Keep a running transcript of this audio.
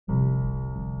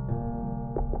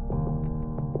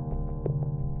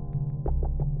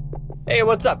Hey,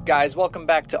 what's up, guys? Welcome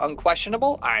back to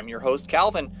Unquestionable. I'm your host,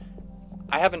 Calvin.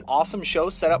 I have an awesome show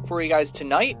set up for you guys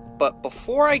tonight, but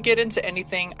before I get into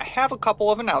anything, I have a couple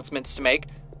of announcements to make.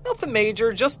 Nothing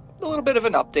major, just a little bit of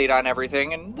an update on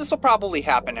everything, and this will probably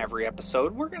happen every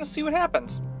episode. We're going to see what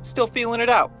happens. Still feeling it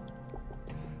out.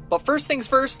 But first things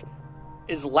first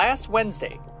is last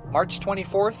Wednesday, March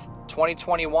 24th,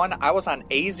 2021, I was on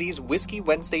AZ's Whiskey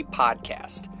Wednesday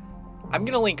podcast. I'm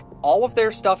going to link all of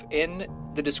their stuff in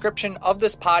the description of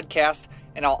this podcast,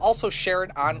 and I'll also share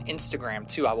it on Instagram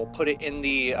too. I will put it in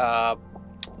the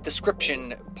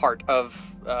description part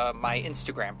of my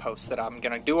Instagram post that I'm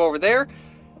going to do over there.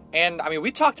 And I mean,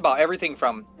 we talked about everything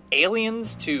from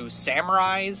aliens to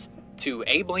samurais to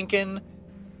Abe Lincoln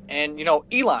and,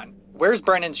 Elon. Where's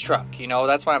Brennan's truck?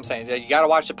 That's what I'm saying. You got to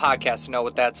watch the podcast to know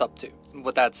what that's up to,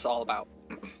 what that's all about.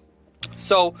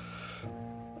 So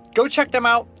go check them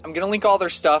out. I'm going to link all their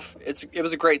stuff. It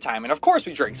was a great time. And of course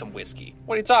we drank some whiskey.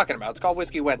 What are you talking about? It's called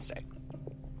Whiskey Wednesday.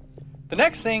 The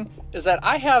next thing is that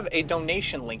I have a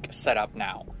donation link set up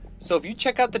now. So if you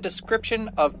check out the description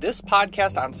of this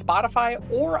podcast on Spotify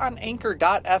or on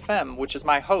Anchor.fm, which is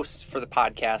my host for the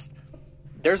podcast,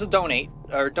 there's a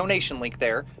donation link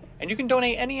there. And you can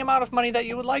donate any amount of money that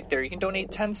you would like there. You can donate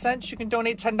 10 cents, you can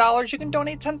donate $10, you can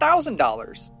donate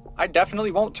 $10,000. I definitely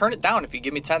won't turn it down if you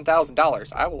give me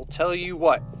 $10,000. I will tell you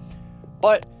what.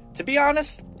 But to be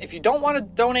honest, if you don't want to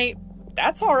donate,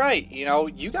 that's all right.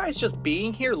 You guys just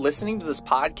being here listening to this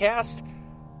podcast,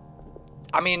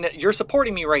 I mean, you're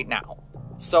supporting me right now.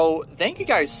 So thank you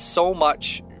guys so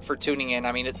much for tuning in.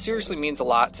 I mean, it seriously means a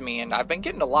lot to me, and I've been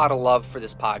getting a lot of love for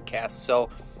this podcast. So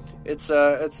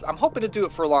I'm hoping to do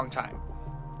it for a long time.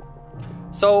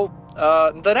 So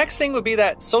the next thing would be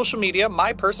that social media,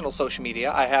 my personal social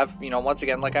media. I have, once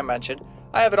again, like I mentioned,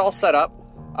 I have it all set up.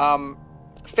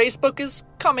 Facebook is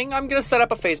coming. I'm going to set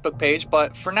up a Facebook page,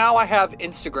 but for now I have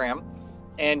Instagram,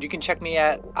 and you can check me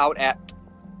out at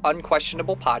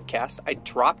Unquestionable Podcast. I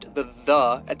dropped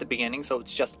the at the beginning, so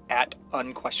it's just at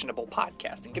Unquestionable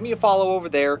Podcast. And give me a follow over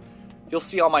there. You'll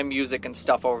see all my music and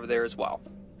stuff over there as well.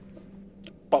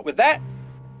 But with that,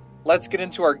 let's get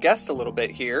into our guest a little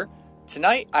bit here.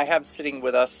 Tonight, I have sitting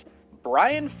with us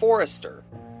Brien Foerster.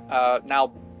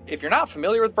 Now, if you're not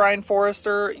familiar with Brien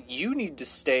Foerster, you need to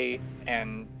stay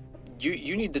and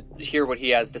you need to hear what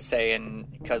he has to say,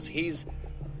 and because he's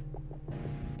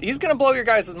going to blow your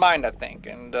guys' mind, I think,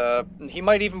 and he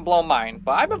might even blow mine.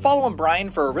 But I've been following Brien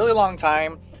for a really long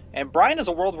time, and Brien is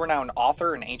a world-renowned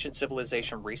author and ancient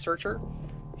civilization researcher,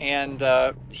 and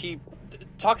he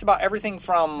talks about everything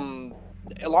from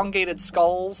elongated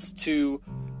skulls to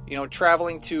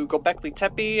traveling to Göbekli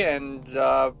Tepe and,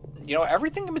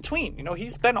 everything in between.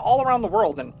 He's been all around the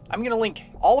world, and I'm going to link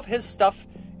all of his stuff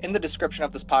in the description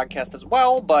of this podcast as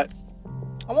well, but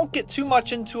I won't get too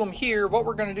much into him here. What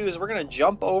we're going to do is we're going to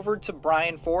jump over to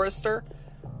Brien Foerster.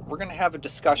 We're going to have a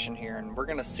discussion here, and we're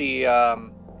going to see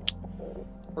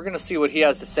what he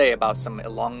has to say about some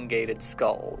elongated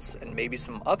skulls and maybe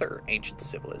some other ancient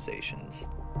civilizations.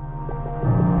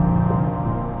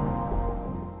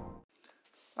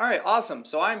 All right, awesome.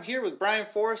 So I'm here with Brien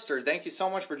Foerster. Thank you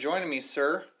so much for joining me,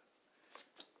 sir.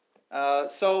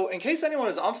 So in case anyone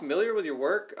is unfamiliar with your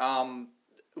work,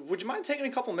 would you mind taking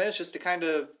a couple minutes just to kind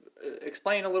of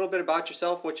explain a little bit about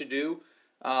yourself, what you do?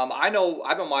 I know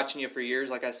I've been watching you for years.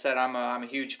 Like I said, I'm a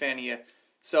huge fan of you.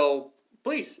 So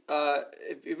please,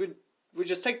 if it would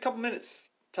just take a couple minutes,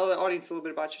 tell the audience a little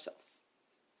bit about yourself.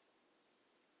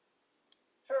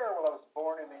 Sure. Well, I was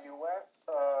born in the U.S.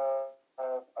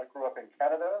 I grew up in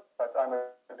Canada, but I'm a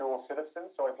dual citizen,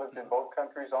 so I've lived in both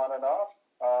countries on and off.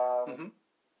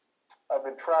 I've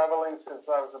been traveling since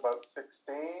I was about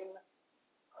 16.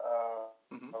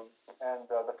 And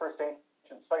the first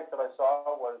ancient site that I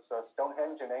saw was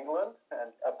Stonehenge in England. And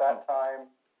at that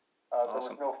time, there was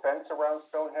no fence around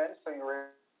Stonehenge, so you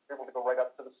were able to go right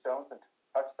up to the stones and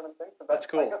touch them and things. And that's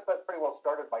cool. I guess that pretty well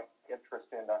started my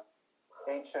interest in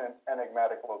ancient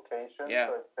enigmatic locations. Yeah.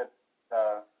 I've been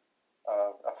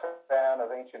a fan of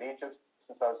ancient Egypt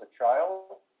since I was a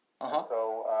child.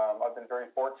 So I've been very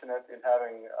fortunate in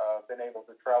having been able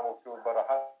to travel to about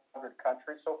 100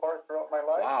 countries so far throughout my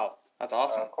life. Wow, that's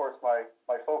awesome. Of course, my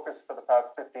focus for the past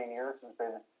 15 years has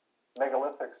been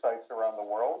megalithic sites around the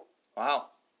world. Wow,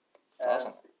 that's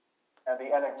awesome. And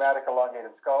the enigmatic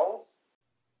elongated skulls.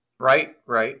 Right.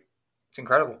 It's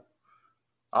incredible.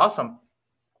 Awesome.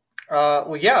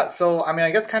 Well, yeah, so, I mean,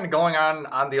 I guess kind of going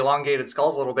on the elongated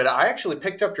skulls a little bit, I actually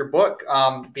picked up your book,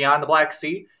 Beyond the Black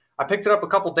Sea. I picked it up a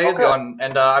couple days ago,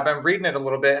 and I've been reading it a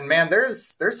little bit, and man,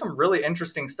 there's some really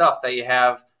interesting stuff that you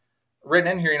have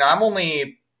written in here. I'm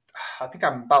only I think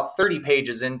I'm about 30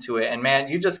 pages into it, and man,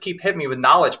 you just keep hitting me with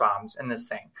knowledge bombs in this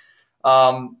thing.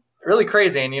 Really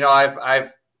crazy. And,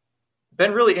 I've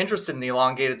been really interested in the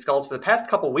elongated skulls for the past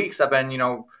couple of weeks. I've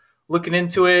been, looking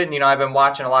into it, and, I've been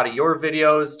watching a lot of your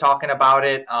videos talking about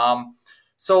it.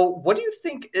 So what do you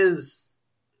think is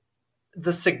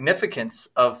the significance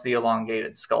of the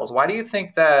elongated skulls? Why do you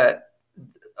think that,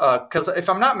 because if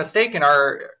I'm not mistaken,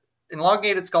 are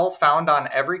elongated skulls found on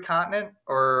every continent,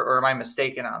 or am I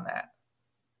mistaken on that?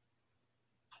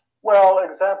 Well,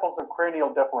 examples of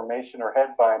cranial deformation or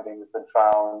head binding have been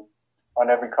found on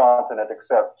every continent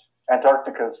except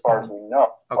Antarctica, as far as we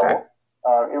know. Okay.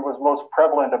 It was most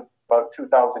prevalent about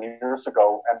 2,000 years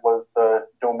ago and was the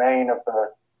domain of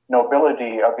the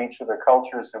nobility of each of the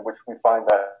cultures in which we find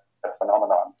that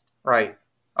phenomenon. Right.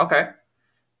 Okay.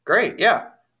 Great. Yeah.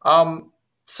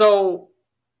 So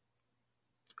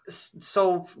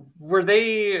were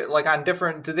they like on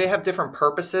different, do they have different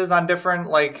purposes on different,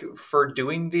 like for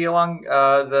doing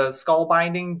the skull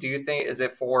binding? Do you think, is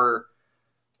it for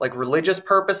like religious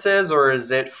purposes, or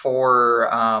is it for,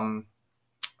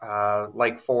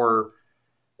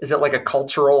 is it like a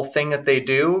cultural thing that they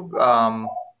do?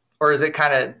 Or is it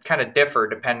kind of differ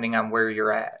depending on where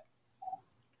you're at?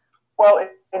 Well,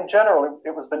 in general,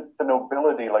 it was the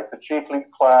nobility, like the chiefly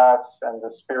class and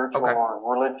the spiritual or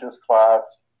religious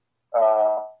class.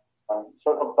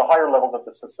 So the higher levels of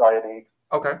the society.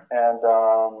 Okay. And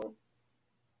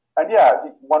yeah,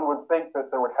 one would think that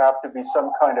there would have to be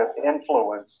some kind of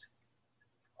influence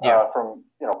from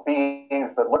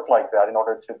beings that look like that in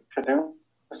order to do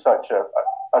such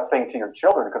a thing to your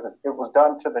children, because it was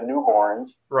done to the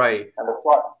newborns. Right. And the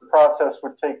process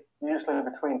would take usually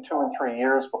between 2 and 3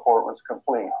 years before it was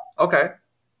complete. Okay.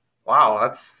 Wow.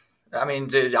 I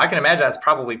can imagine that's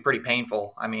probably pretty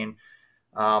painful.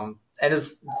 And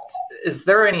is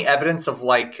there any evidence of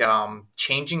like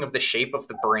changing of the shape of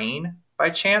the brain by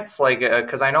chance? Like,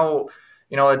 because I know,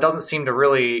 it doesn't seem to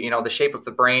really, the shape of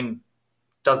the brain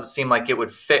doesn't seem like it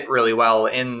would fit really well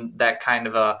in that kind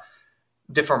of a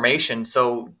deformation.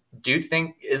 So do you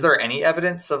think, is there any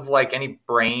evidence of like any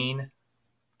brain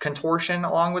contortion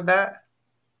along with that?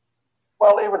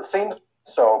 Well, it would seem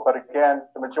so, but again,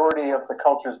 the majority of the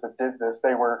cultures that did this,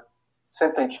 they were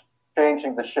simply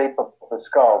changing the shape of the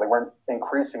skull. They weren't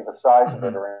increasing the size of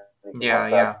it or anything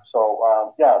like that.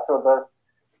 Yeah. So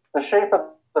the shape of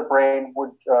the brain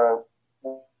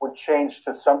would change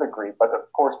to some degree, but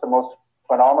of course the most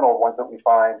phenomenal ones that we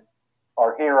find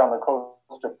are here on the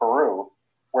coast of Peru,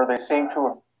 where they seem to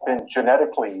have been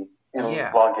genetically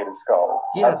elongated skulls.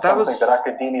 Yeah, that's something that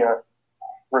academia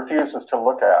refuses to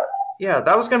look at. Yeah,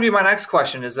 that was going to be my next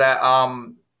question, is that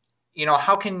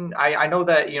how can I know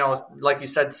that, like you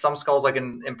said, some skulls, like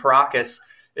in Paracas,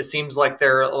 it seems like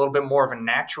they're a little bit more of a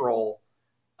natural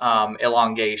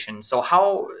elongation. So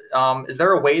how is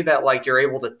there a way that like you're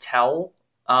able to tell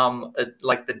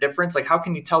like the difference? Like how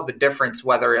can you tell the difference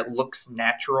whether it looks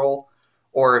natural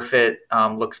or if it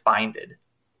looks binded?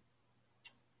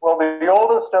 Well, the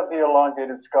oldest of the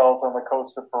elongated skulls on the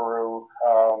coast of Peru,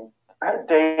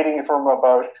 dating from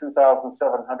about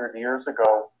 2,700 years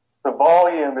ago, the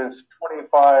volume is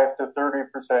 25 to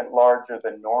 30% larger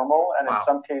than normal, and in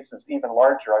some cases even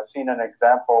larger. I've seen an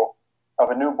example of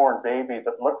a newborn baby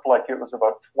that looked like it was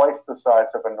about twice the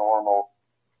size of a normal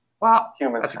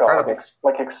human skull,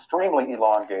 like extremely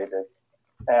elongated.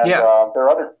 And there are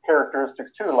other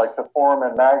characteristics too, like the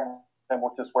foramen magnum,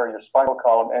 which is where your spinal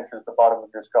column enters the bottom of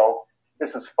your skull. This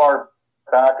is as far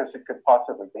back as it could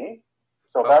possibly be.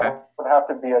 So that would have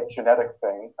to be a genetic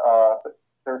thing.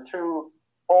 There are two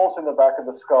holes in the back of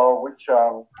the skull, which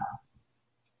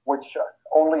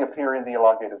only appear in the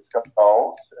elongated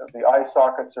skulls. The eye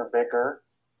sockets are bigger,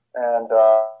 and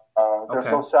there's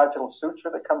no sagittal suture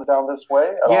that comes down this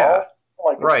way at all.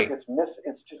 Like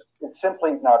it's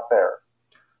simply not there.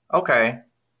 Okay.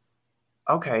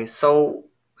 So,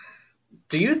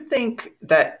 do you think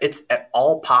that it's at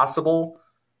all possible?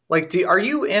 Like, are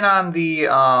you in on the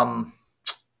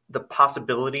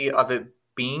possibility of it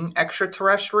being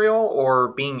extraterrestrial or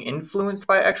being influenced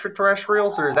by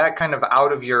extraterrestrials, or is that kind of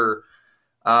out of your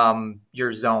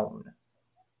zone?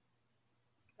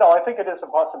 No, I think it is a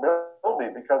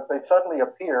possibility because they suddenly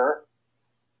appear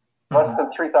less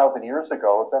than 3,000 years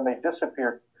ago, then they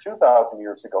disappeared 2,000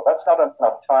 years ago. That's not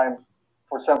enough time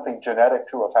for something genetic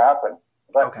to have happened.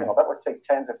 That would take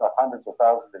tens, if not hundreds of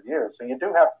thousands of years. So you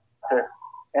do have to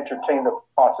entertain the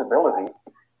possibility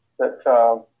that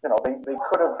they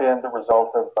could have been the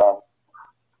result of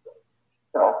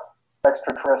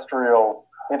extraterrestrial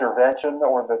intervention,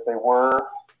 or that they were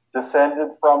descended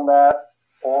from that,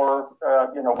 or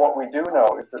what we do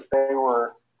know is that they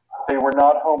were they were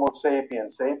not Homo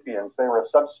sapiens sapiens. They were a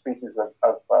subspecies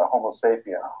of Homo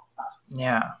sapiens.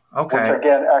 Yeah. Okay. Which,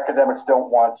 again, academics don't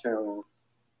want to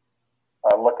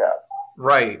look at.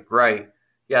 Right.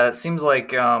 Yeah, it seems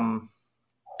like,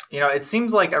 it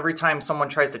seems like every time someone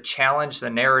tries to challenge the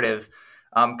narrative,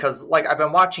 because like I've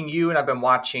been watching you and I've been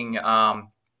watching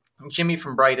Jimmy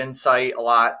from Bright Insight a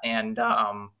lot, and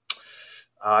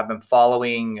I've been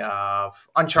following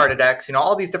Uncharted X,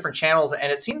 all these different channels,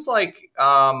 and it seems like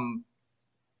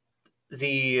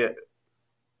the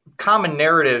common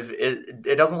narrative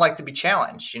it doesn't like to be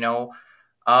challenged.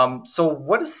 So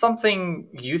what is something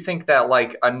you think that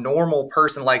like a normal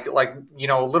person, like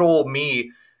little old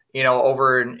me,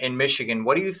 over in Michigan,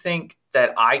 what do you think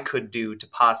that I could do to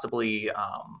possibly,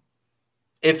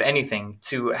 if anything,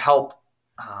 to help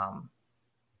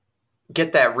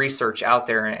get that research out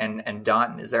there and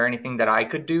done? Is there anything that I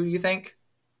could do, you think?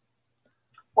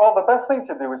 Well, the best thing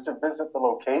to do is to visit the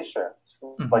locations.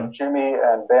 Mm-hmm. Like Jimmy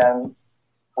and Ben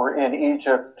were in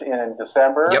Egypt in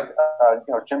December. Yep.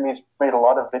 Jimmy's made a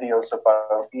lot of videos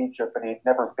about Egypt, but he'd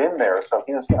never been there, so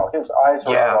his eyes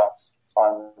were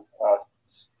on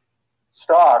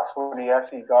stocks when he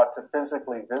actually got to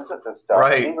physically visit this stuff.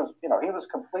 Right. And he was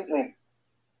completely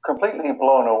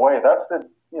blown away. That's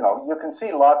you can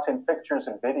see lots in pictures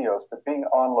and videos, but being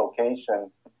on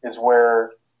location is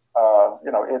where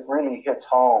it really hits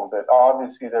home that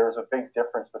obviously there's a big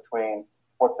difference between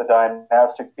what the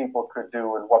dynastic people could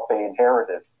do and what they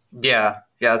inherited. Yeah,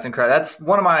 that's incredible. That's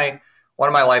one of my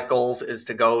life goals is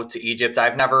to go to Egypt.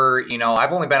 I've never,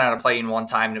 I've only been on a plane one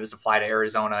time, and it was to fly to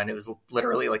Arizona, and it was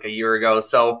literally like a year ago.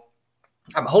 So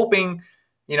I'm hoping,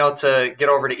 to get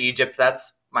over to Egypt.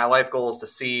 That's my life goal, is to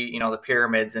see, the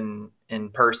pyramids in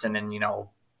person and,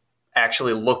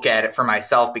 actually look at it for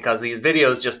myself, because these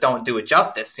videos just don't do it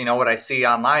justice. What I see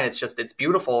online, it's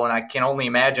beautiful. And I can only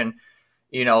imagine,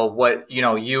 what,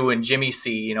 you and Jimmy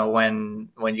see, when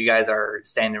you guys are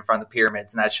standing in front of the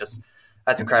pyramids, and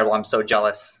that's incredible. I'm so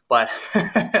jealous. But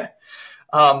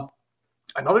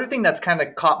another thing that's kind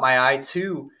of caught my eye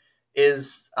too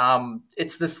is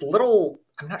it's this little,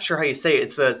 I'm not sure how you say it.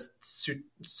 It's the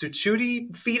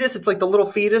Suchuti fetus. It's like the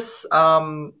little fetus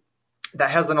that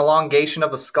has an elongation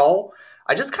of a skull.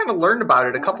 I just kind of learned about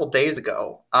it a couple days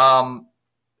ago. And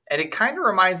it kind of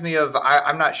reminds me of,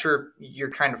 I'm not sure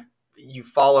you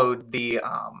followed the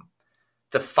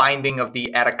finding of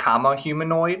the Atacama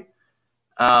humanoid.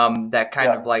 That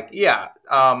kind of like,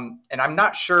 and I'm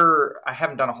not sure, I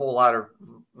haven't done a whole lot of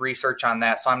research on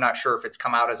that, so I'm not sure if it's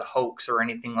come out as a hoax or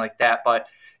anything like that, but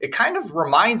it kind of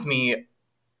reminds me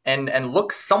and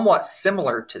looks somewhat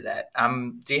similar to that.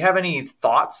 Do you have any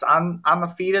thoughts on the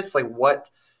fetus? Like what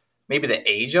maybe the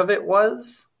age of it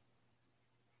was?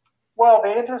 Well,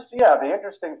 the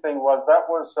interesting thing was that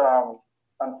was,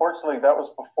 unfortunately, that was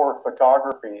before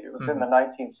photography. It was in the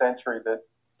 19th century that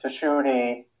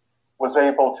Tachuti was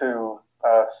able to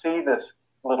see this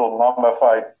little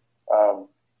mummified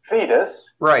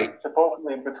fetus, right?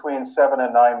 Supposedly between 7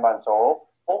 and 9 months old,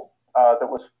 that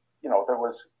was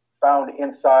found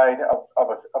inside of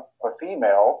a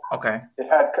female. Okay. It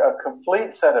had a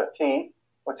complete set of teeth,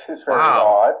 which is very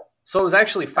odd. So it was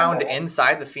actually found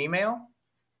inside the female?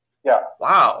 Yeah.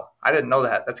 Wow. I didn't know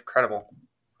that. That's incredible.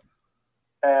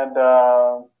 And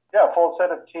full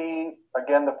set of teeth.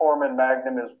 Again, the foramen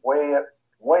magnum is way at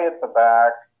the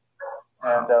back.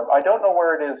 And I don't know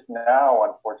where it is now,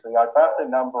 unfortunately. I've asked a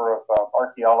number of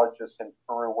archaeologists in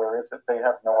Peru, where is it? They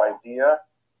have no idea.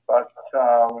 But,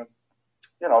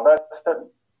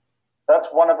 that's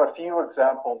one of a few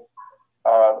examples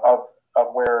of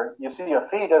where you see a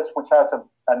fetus which has an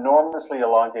enormously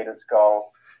elongated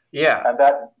skull. Yeah. And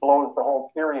that blows the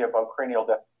whole theory about cranial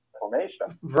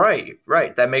deformation.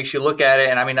 Right. That makes you look at it.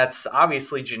 And I mean, that's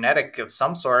obviously genetic of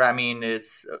some sort. I mean,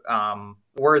 it's,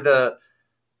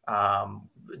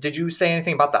 did you say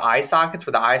anything about the eye sockets?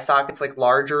 Were the eye sockets like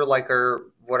larger, or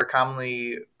what are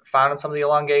commonly found in some of the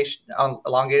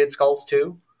elongated skulls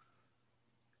too?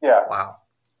 Yeah. Wow.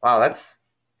 That's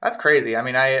crazy. I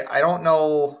mean, I don't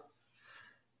know,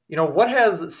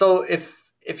 so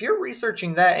if you're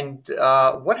researching that, and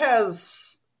what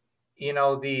has,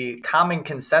 the common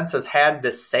consensus had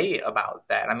to say about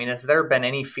that? I mean, has there been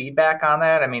any feedback on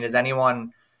that? I mean, is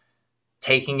anyone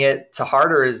taking it to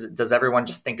heart, or does everyone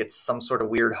just think it's some sort of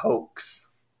weird hoax?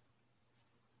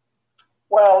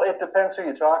 Well, it depends who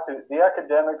you talk to. The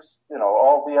academics,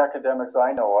 all the academics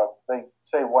I know of, they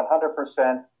say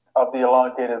 100% of the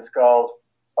elongated skulls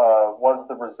was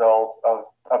the result of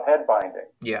head binding.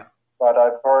 Yeah. But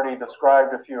I've already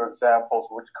described a few examples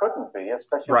which couldn't be,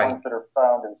 especially ones that are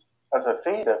found as a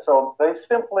fetus. So they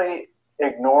simply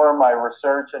ignore my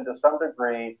research, and to some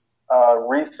degree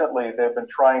recently they've been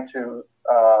trying to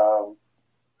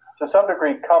some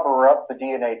degree, cover up the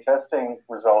DNA testing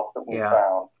results that we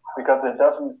found because it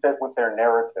doesn't fit with their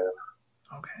narrative.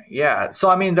 Okay. Yeah. So,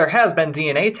 I mean, there has been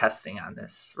DNA testing on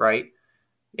this, right?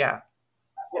 Yeah.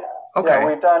 Yeah. Okay. Yeah,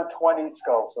 we've done 20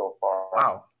 skulls so far.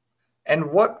 Wow.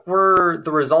 And what were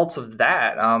the results of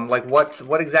that? Like, what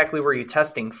exactly were you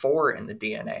testing for in the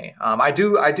DNA? I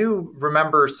do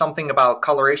remember something about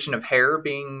coloration of hair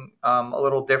being a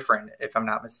little different, if I'm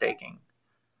not mistaken.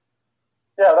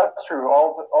 Yeah, that's true.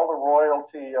 All the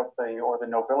royalty of the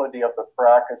nobility of the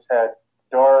Fracas had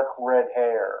dark red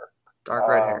hair. Dark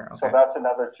red hair. Okay. So that's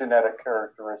another genetic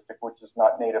characteristic which is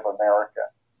not Native American.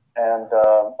 And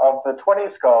of the 20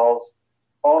 skulls,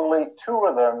 only 2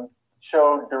 of them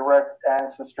showed direct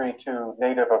ancestry to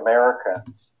Native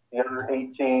Americans. The other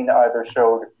 18 either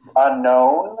showed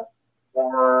unknown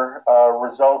or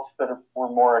results that were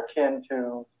more akin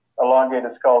to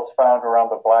elongated skulls found around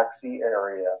the Black Sea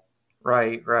area.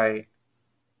 Right.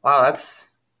 Wow, that's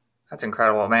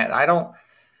incredible, man. I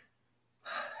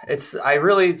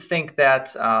really think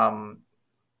that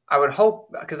I would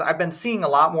hope, because I've been seeing a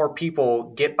lot more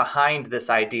people get behind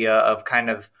this idea of kind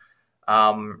of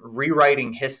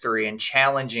rewriting history and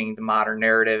challenging the modern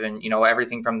narrative, and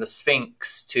everything from the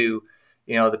Sphinx to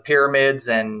the pyramids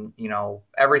and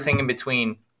everything in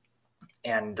between.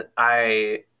 And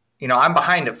I'm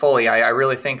behind it fully. I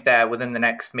really think that within the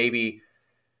next maybe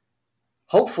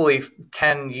hopefully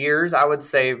 10 years, I would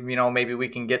say, maybe we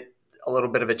can get a little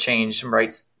bit of a change and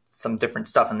write some different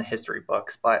stuff in the history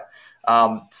books. But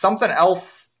something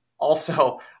else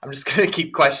also, I'm just going to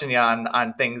keep questioning you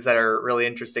on things that are really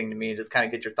interesting to me and just kind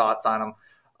of get your thoughts on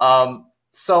them.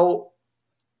 So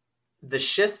the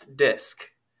schist disc,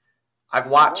 I've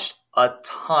watched a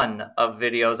ton of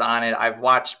videos on it. I've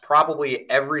watched probably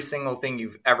every single thing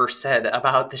you've ever said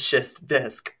about the schist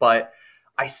disc, but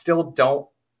I still don't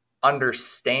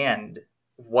understand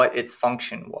what its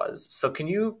function was. So can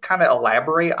you kind of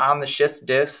elaborate on the schist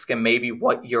disc and maybe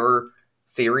what your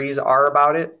theories are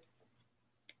about it?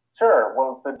 Sure.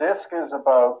 Well, the disc is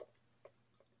about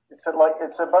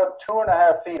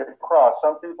 2.5 feet across.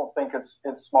 Some people think it's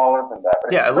smaller than that.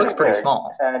 But it looks pretty big.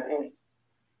 small. And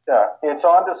it's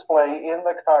on display in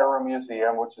the Cairo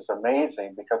Museum, which is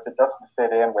amazing because it doesn't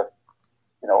fit in with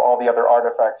all the other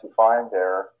artifacts you find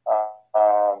there.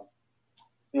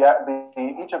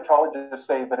 The Egyptologists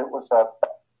say that it was a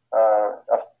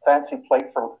fancy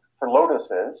plate for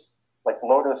lotuses, like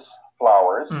lotus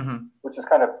flowers, which is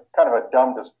kind of a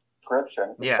dumb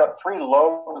description. It's got 3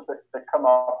 lobes that come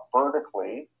up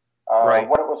vertically. When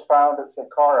it was found at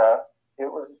Saqqara,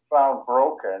 it was found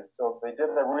broken, so they did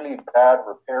a really bad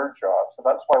repair job. So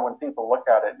that's why when people look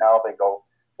at it now, they go,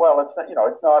 "Well, it's not,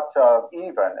 it's not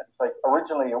even." It's like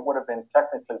originally it would have been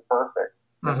technically perfect.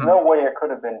 There's no way it could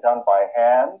have been done by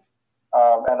hand.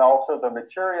 And also the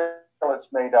material it's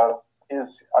made of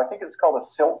is, I think it's called a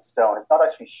siltstone. It's not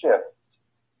actually schist.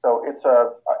 So it's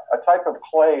a type of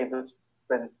clay that's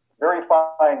been very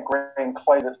fine grained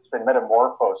clay that's been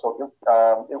metamorphosed. So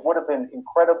it would have been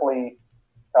incredibly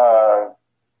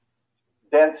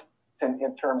dense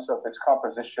in terms of its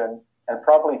composition and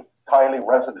probably highly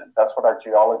resonant. That's what our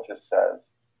geologist says.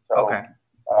 So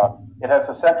it has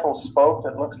a central spoke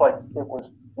that looks like it was,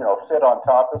 fit on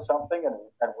top of something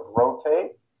and would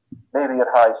rotate, maybe at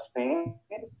high speed.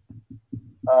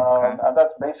 And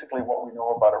that's basically what we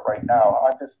know about it right now.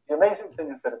 The amazing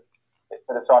thing is that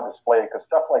it's on display, because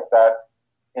stuff like that,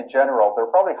 in general, they're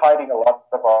probably hiding a lot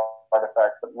of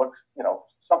artifacts that looks,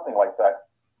 something like that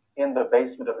in the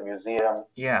basement of the museum.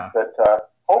 Yeah. That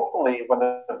hopefully, when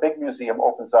the big museum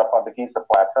opens up on the Giza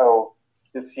Plateau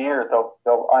this year,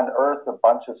 they'll unearth a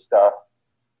bunch of stuff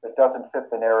that doesn't fit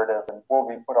the narrative and will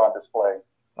be put on display.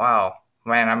 Wow,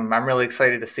 man, I'm really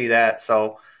excited to see that.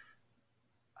 So,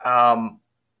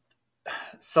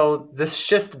 so this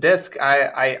schist disc,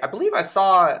 I believe I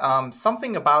saw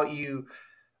something about you.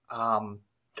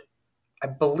 I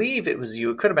believe it was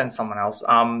you. It could have been someone else.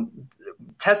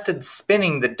 Tested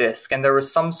spinning the disc, and there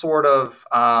was some sort of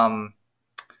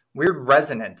weird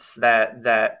resonance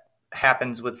that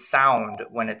happens with sound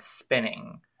when it's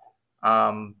spinning.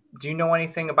 Do you know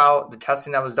anything about the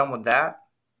testing that was done with that?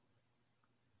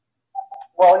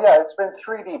 Well, yeah, it's been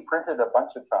 3D printed a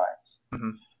bunch of times.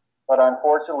 But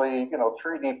unfortunately,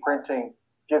 3D printing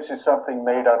gives you something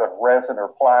made out of resin or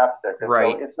plastic. And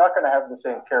so it's not going to have the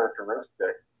same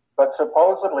characteristic. But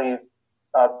supposedly,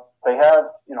 they have,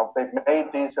 they've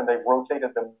made these and they've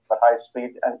rotated them at high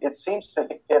speed, and it seems to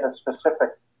hit a specific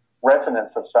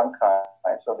resonance of some kind.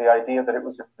 So the idea that it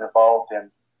was involved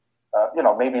in,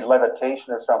 maybe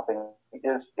levitation or something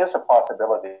is a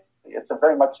possibility. it's a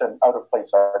very much an out of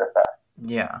place artifact.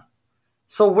 Yeah.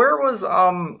 So where was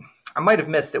I might have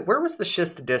missed it. Where was the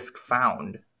schist disc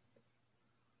found?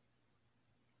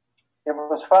 It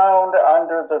was found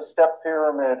under the step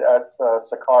pyramid at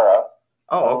Saqqara,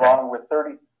 Oh, okay. along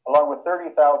with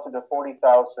 30,000 to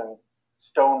 40,000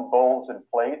 stone bowls and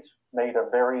plates made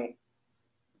of very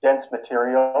dense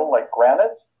material like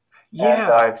granite. Yeah,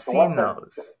 and, I've seen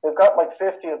those. They've got like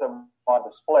 50 of them on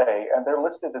display, and they're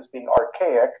listed as being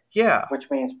archaic. Yeah,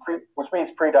 which means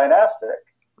pre-dynastic.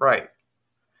 right.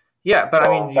 Yeah, but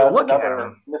So I mean, you look at another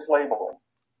them. mislabeling.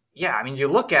 Yeah, I mean, you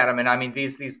look at them, and I mean,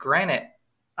 these granite,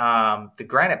 the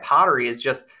granite pottery is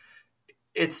just,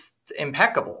 it's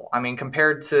impeccable. I mean,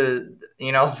 compared to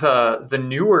the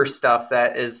newer stuff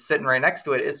that is sitting right next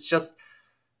to it, it's just,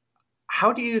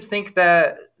 how do you think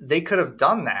that they could have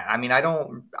done that? I mean, I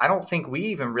don't think we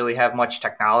even really have much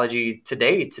technology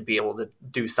today to be able to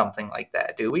do something like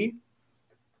that, do we?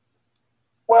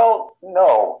 Well,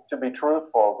 no, to be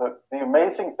truthful. The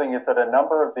amazing thing is that a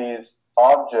number of these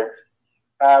objects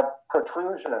have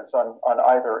protrusions on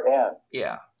either end.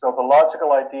 Yeah. So the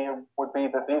logical idea would be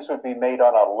that these would be made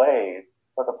on a lathe.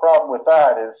 But the problem with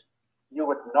that is you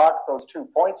would knock those 2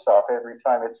 points off every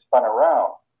time it spun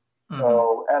around. Mm-hmm.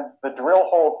 So, and the drill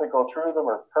holes that go through them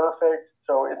are perfect.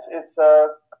 So it's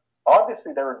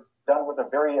obviously they were done with a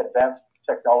very advanced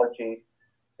technology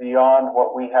beyond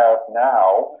what we have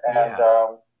now. And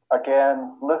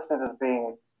again, listed as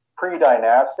being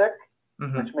pre-dynastic,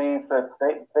 mm-hmm. which means that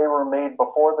they were made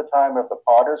before the time of the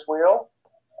potter's wheel.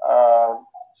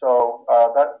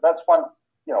 That's one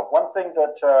thing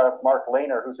that Mark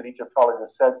Lehner, who's an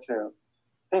Egyptologist, said to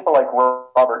people like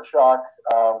Robert Schoch,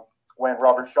 when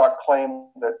Robert Schoch claimed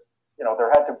that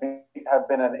there had to have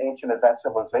been an ancient advanced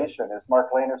civilization, is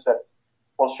Mark Lehner said,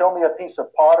 "Well, show me a piece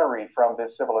of pottery from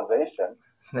this civilization."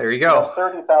 There you go.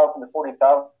 30,000 to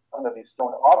 40,000 of these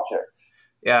stone objects.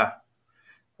 Yeah.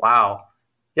 Wow.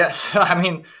 Yes. I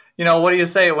mean, what do you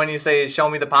say when you say, "Show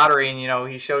me the pottery," and,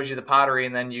 he shows you the pottery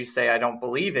and then you say, "I don't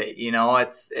believe it."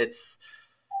 It's,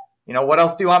 what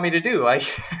else do you want me to do? I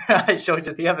showed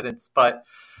you the evidence, but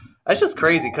that's just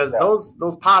crazy because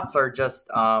those pots are just,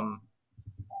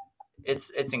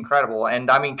 it's incredible. And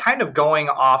I mean, kind of going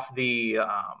off the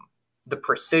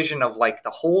precision of like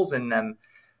the holes in them,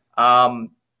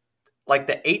 like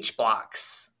the H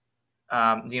blocks,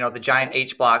 the giant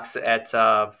H blocks at,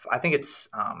 I think it's,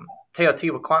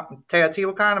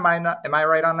 Teotihuacan. Am I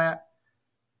right on that?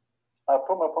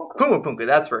 Pumapunku.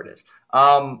 That's where it is.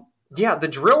 Yeah, the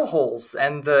drill holes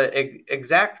and the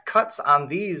exact cuts on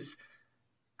these.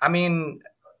 I mean,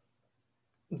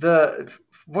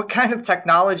 what kind of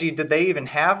technology did they even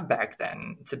have back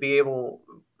then to be able?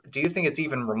 Do you think it's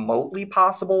even remotely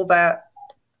possible that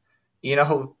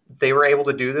they were able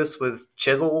to do this with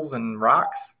chisels and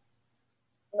rocks?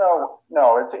 No,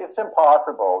 it's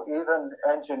impossible. Even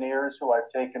engineers who I've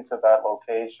taken to that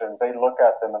location, they look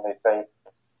at them and they say,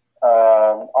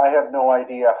 I have no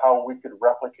idea how we could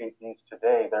replicate these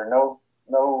today. There are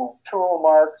no tool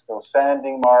marks, no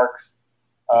sanding marks.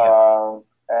 Yeah.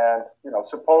 And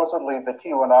supposedly the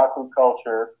Tiwanaku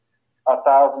culture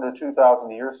 1,000 to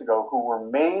 2,000 years ago, who were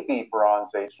maybe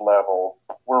Bronze Age level,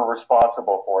 were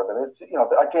responsible for them. It's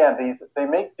again, they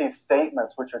make these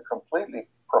statements which are completely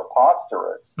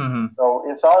preposterous. Mm-hmm. So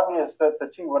it's obvious that the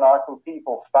Tiwanaku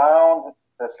people found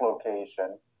this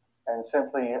location and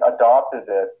simply adopted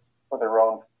it for their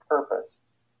own purpose.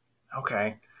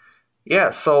 Okay. Yeah.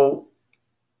 So,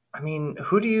 I mean,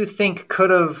 who do you think could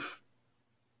have,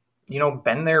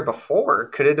 been there before?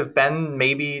 Could it have been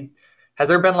maybe? Has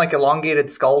there been like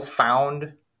elongated skulls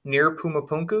found near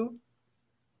Pumapunku?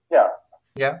 Yeah.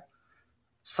 Yeah.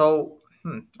 So,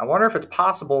 I wonder if it's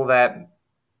possible that,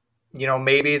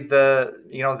 maybe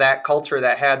that culture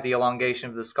that had the elongation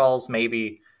of the skulls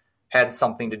maybe had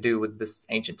something to do with this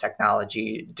ancient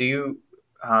technology. Do you,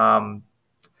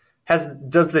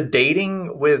 does the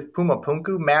dating with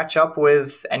Pumapunku match up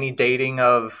with any dating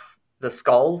of the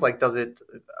skulls? Like, does it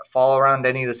fall around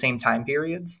any of the same time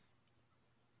periods?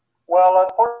 Well,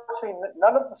 unfortunately,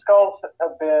 none of the skulls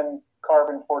have been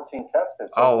carbon-14 tested,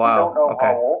 so we don't know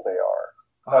how old they are.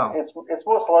 Wow. But it's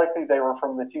most likely they were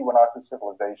from the Tiwanaku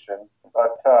civilization.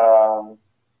 But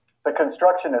the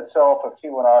construction itself of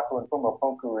Tiwanaku and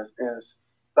Pumapunku is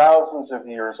thousands of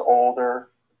years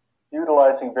older,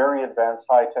 utilizing very advanced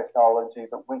high technology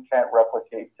that we can't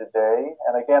replicate today.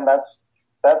 And again,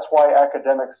 that's why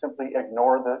academics simply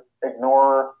ignore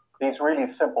these really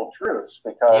simple truths,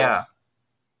 because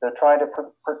they're trying to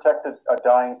protect a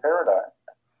dying paradigm.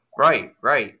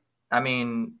 Right. I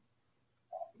mean,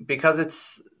 because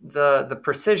it's the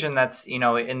precision that's,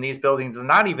 in these buildings is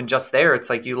not even just there. It's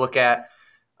like you look at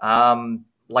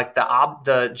like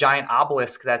the giant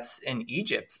obelisk that's in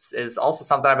Egypt is also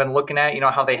something I've been looking at.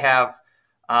 How they have,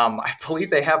 I believe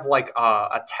they have like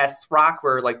a test rock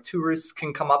where like tourists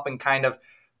can come up and kind of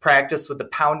practice with the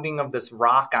pounding of this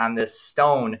rock on this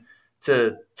stone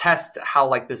to test how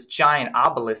like this giant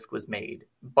obelisk was made.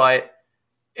 But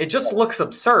it just looks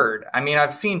absurd. I mean,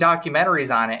 I've seen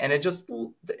documentaries on it,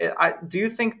 and do you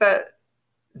think that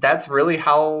that's really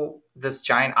how this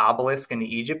giant obelisk in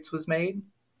Egypt was made?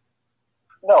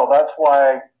 No, that's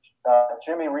why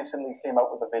Jimmy recently came up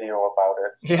with a video about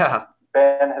it. Yeah.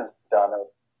 Ben has done it,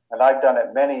 and I've done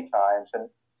it many times. And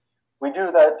we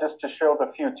do that just to show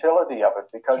the futility of it,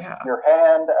 because your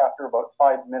hand, after about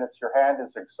 5 minutes, your hand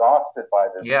is exhausted by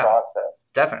this process.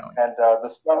 Definitely. And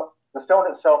the stone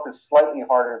itself is slightly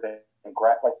harder than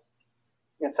granite. Like,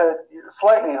 it's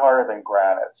slightly harder than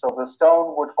granite. So the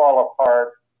stone would fall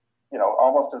apart,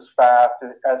 almost as fast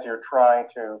as you're trying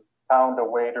to pound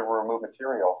away to remove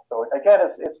material. So again,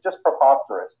 it's just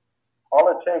preposterous. All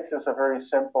it takes is a very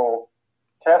simple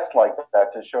test like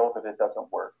that to show that it doesn't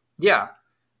work. Yeah.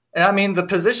 And I mean, the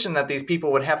position that these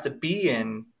people would have to be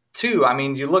in too. I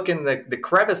mean, you look in the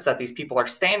crevice that these people are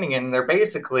standing in, they're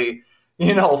basically,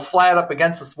 flat up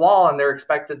against this wall, and they're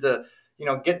expected to,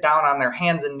 get down on their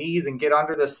hands and knees and get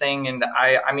under this thing. And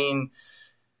I mean,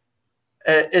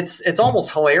 it's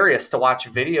almost hilarious to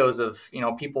watch videos of,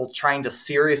 people trying to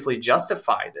seriously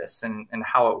justify this and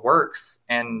how it works.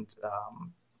 And,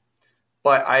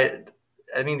 but I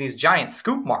mean, these giant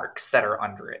scoop marks that are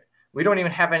under it, we don't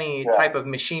even have any type of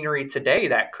machinery today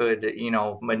that could,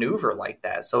 maneuver like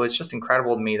that. So it's just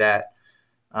incredible to me that,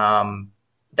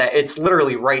 that it's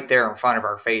literally right there in front of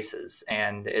our faces.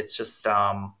 And it's just,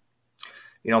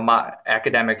 my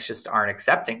academics just aren't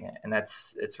accepting it. And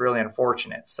it's really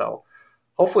unfortunate. So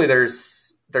hopefully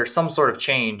there's some sort of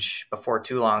change before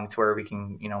too long to where we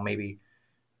can, maybe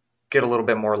get a little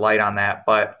bit more light on that.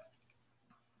 But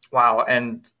wow.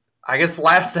 And I guess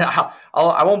I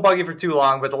won't bug you for too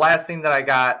long, but the last thing that I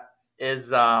got is,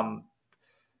 so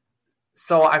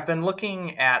I've been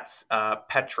looking at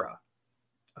Petra.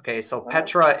 Okay. So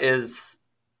Petra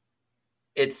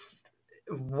it's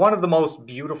one of the most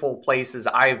beautiful places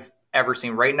I've ever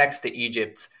seen, right next to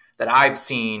Egypt, that I've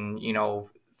seen,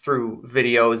 through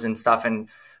videos and stuff. And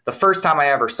the first time I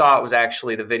ever saw it was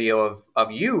actually the video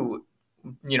of you,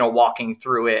 walking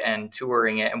through it and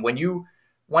touring it. And when you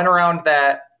went around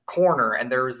that corner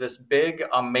and there was this big,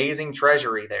 amazing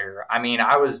treasury there, I mean,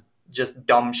 I was just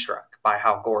dumbstruck by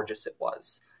how gorgeous it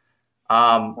was.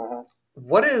 How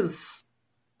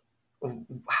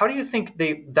do you think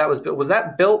that was built? Was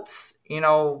that built,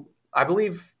 I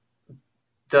believe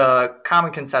the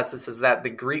common consensus is that the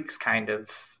Greeks kind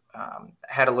of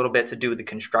had a little bit to do with the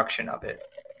construction of it.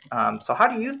 So how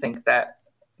do you think that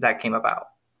came about?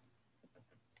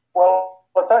 Well,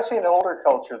 it's actually an older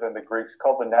culture than the Greeks,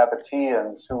 called the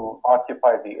Nabateans, who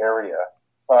occupied the area.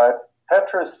 But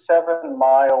Petra is 7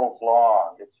 miles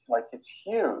long. It's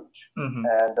huge. Mm-hmm.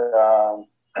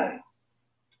 And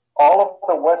all of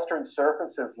the western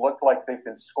surfaces look like they've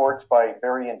been scorched by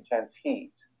very intense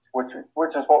heat, which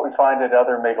is what we find at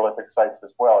other megalithic sites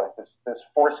as well. This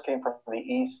force came from the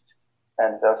east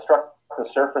and struck the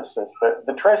surfaces.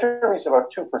 The treasury is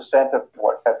about 2% of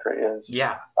what Petra is.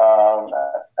 Yeah.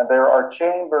 And there are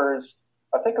chambers,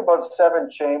 I think about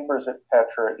 7 chambers at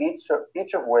Petra, each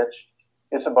of which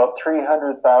is about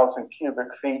 300,000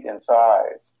 cubic feet in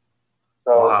size.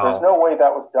 So There's no way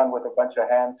that was done with a bunch of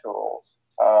hand tools.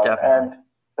 And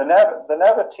the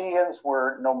Nabateans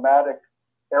were nomadic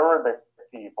Arabic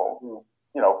people who,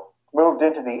 moved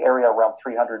into the area around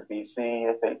 300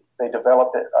 BC. They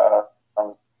developed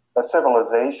a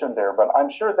civilization there, but I'm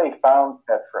sure they found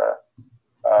Petra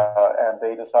and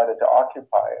they decided to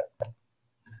occupy it.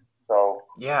 So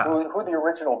who the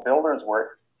original builders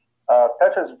were,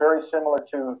 Petra is very similar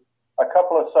to a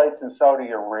couple of sites in Saudi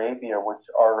Arabia, which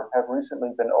have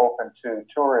recently been open to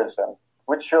tourism,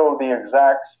 which show the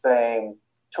exact same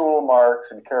tool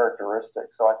marks and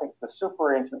characteristics. So I think it's a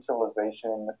super ancient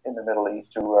civilization in the Middle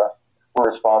East who were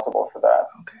responsible for that.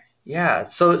 Okay. Yeah.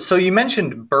 So you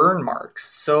mentioned burn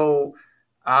marks. So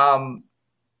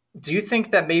do you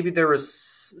think that maybe there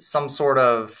was some sort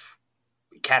of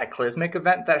cataclysmic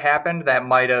event that happened that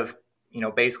might have,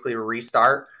 basically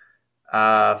restart,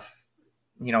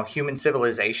 human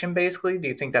civilization, basically? Do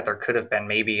you think that there could have been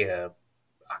maybe a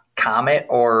comet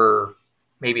or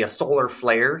maybe a solar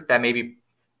flare that maybe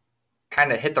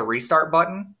kind of hit the restart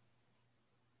button?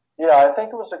 Yeah, I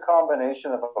think it was a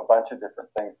combination of a bunch of different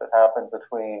things that happened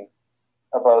between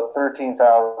about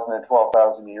 13,000 and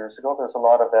 12,000 years ago. There's a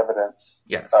lot of evidence,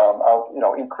 Yes.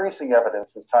 Increasing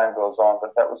evidence as time goes on,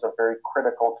 but that was a very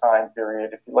critical time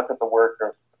period. If you look at the work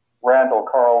of Randall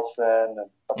Carlson and,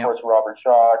 of course, Robert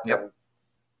Schoch and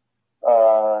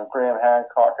Graham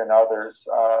Hancock and others,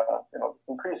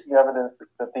 increasing evidence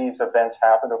that these events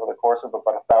happened over the course of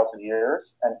about 1,000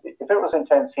 years. And if it was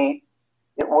intense heat,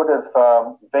 it would have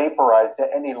vaporized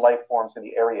any life forms in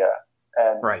the area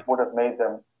and would have made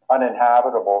them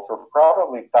uninhabitable for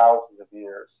probably thousands of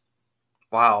years.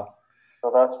 Wow.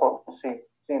 So that's what we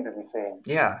seem to be seeing.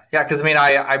 Yeah. Because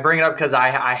I bring it up because I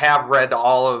have read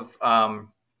all of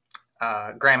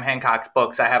Graham Hancock's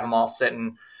books. I have them all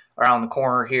sitting around the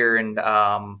corner here, and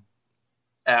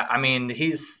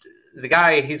he's the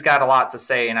guy. He's got a lot to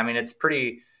say, and it's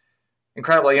pretty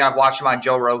incredible. I've watched him on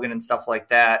Joe Rogan and stuff like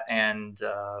that, and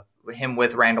him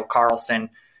with Randall Carlson,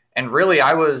 and really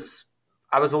I was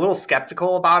a little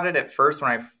skeptical about it at first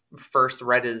when I first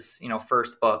read his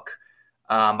first book.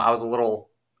 I was a little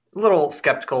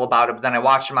skeptical about it, but then I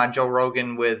watched him on Joe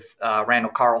Rogan with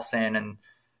Randall Carlson, and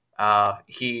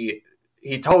he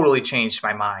totally changed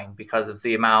my mind because of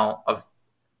the amount of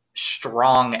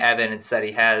strong evidence that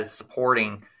he has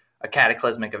supporting a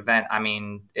cataclysmic event.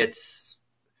 It's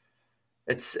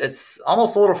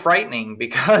almost a little frightening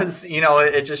because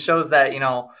it just shows that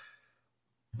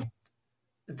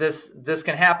this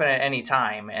can happen at any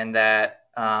time, and that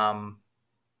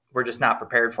we're just not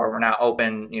prepared for it. We're not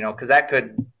open, because that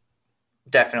could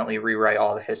definitely rewrite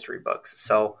all the history books.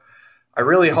 So I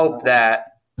really hope that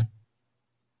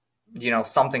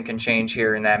something can change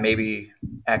here, and that maybe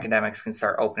academics can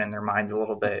start opening their minds a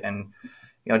little bit. And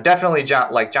definitely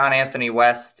John Anthony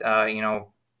West,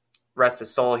 rest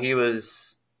his soul, he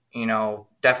was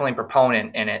definitely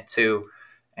proponent in it too.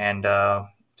 And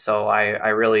so I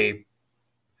really,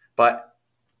 but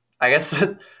I guess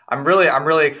I'm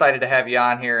really excited to have you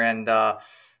on here. And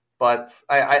but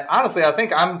I honestly, I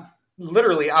think I'm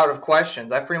literally out of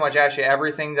questions. I've pretty much asked you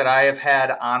everything that I have had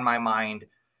on my mind,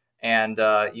 and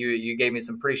you gave me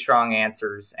some pretty strong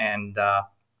answers. And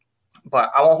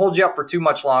but I won't hold you up for too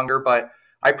much longer. But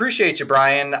I appreciate you,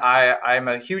 Brien. I'm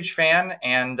a huge fan,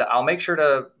 and I'll make sure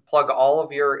to plug all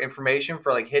of your information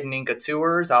for like Hidden Inca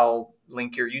Tours. I'll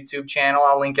link your YouTube channel.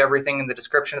 I'll link everything in the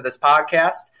description of this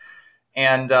podcast.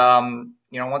 And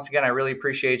once again, I really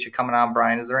appreciate you coming on,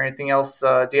 Brien. Is there anything else?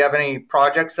 Do you have any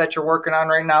projects that you're working on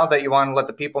right now that you want to let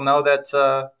the people know that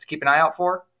to keep an eye out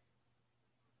for?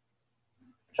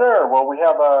 Sure. Well, we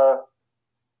have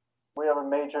a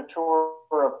major tour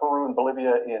of Peru and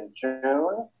Bolivia in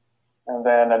June, and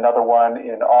then another one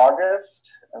in August,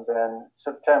 and then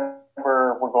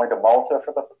September we're going to Malta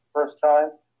for the first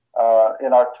time.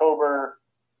 In October,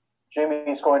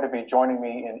 Jimmy's going to be joining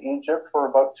me in Egypt for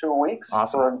about 2 weeks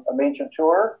for a major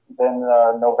tour. Then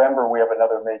November we have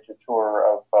another major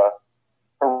tour of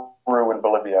Peru and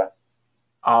Bolivia.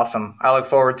 Awesome. I look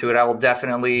forward to it. I will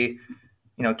definitely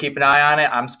keep an eye on it.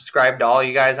 I'm subscribed to all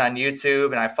you guys on YouTube,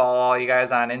 and I follow all you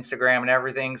guys on Instagram and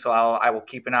everything. So I will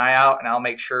keep an eye out, and I'll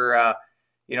make sure,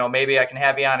 maybe I can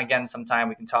have you on again sometime.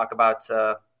 We can talk about,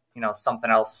 something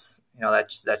else,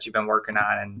 that you've been working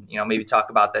on, and, maybe talk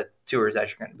about the tours that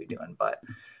you're going to be doing. But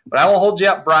I won't hold you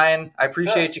up, Brien. I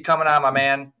appreciate you coming on, my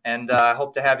man, and I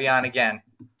hope to have you on again.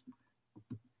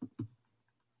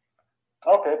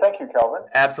 Okay. Thank you, Calvin.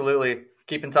 Absolutely.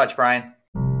 Keep in touch, Brien.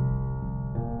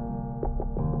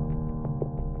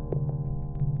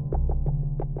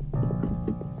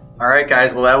 All right,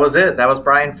 guys. Well, that was it. That was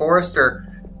Brien Foerster.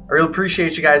 I really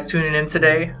appreciate you guys tuning in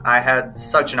today. I had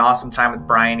such an awesome time with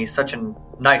Brien. He's such a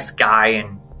nice guy,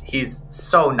 and he's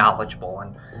so knowledgeable,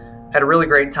 and had a really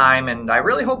great time, and I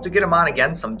really hope to get him on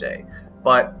again someday.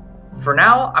 But for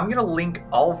now, I'm going to link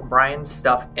all of Brien's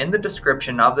stuff in the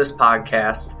description of this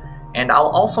podcast, and I'll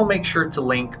also make sure to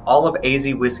link all of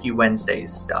AZ Whiskey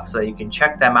Wednesday's stuff so that you can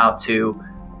check them out too.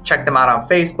 Check them out on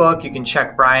Facebook. You can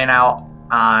check Brien out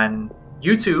on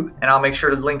YouTube, and I'll make sure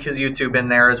to link his YouTube in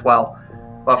there as well.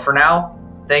 But for now,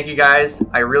 thank you guys.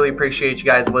 I really appreciate you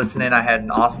guys listening. I had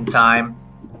an awesome time.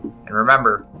 And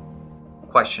remember,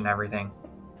 question everything.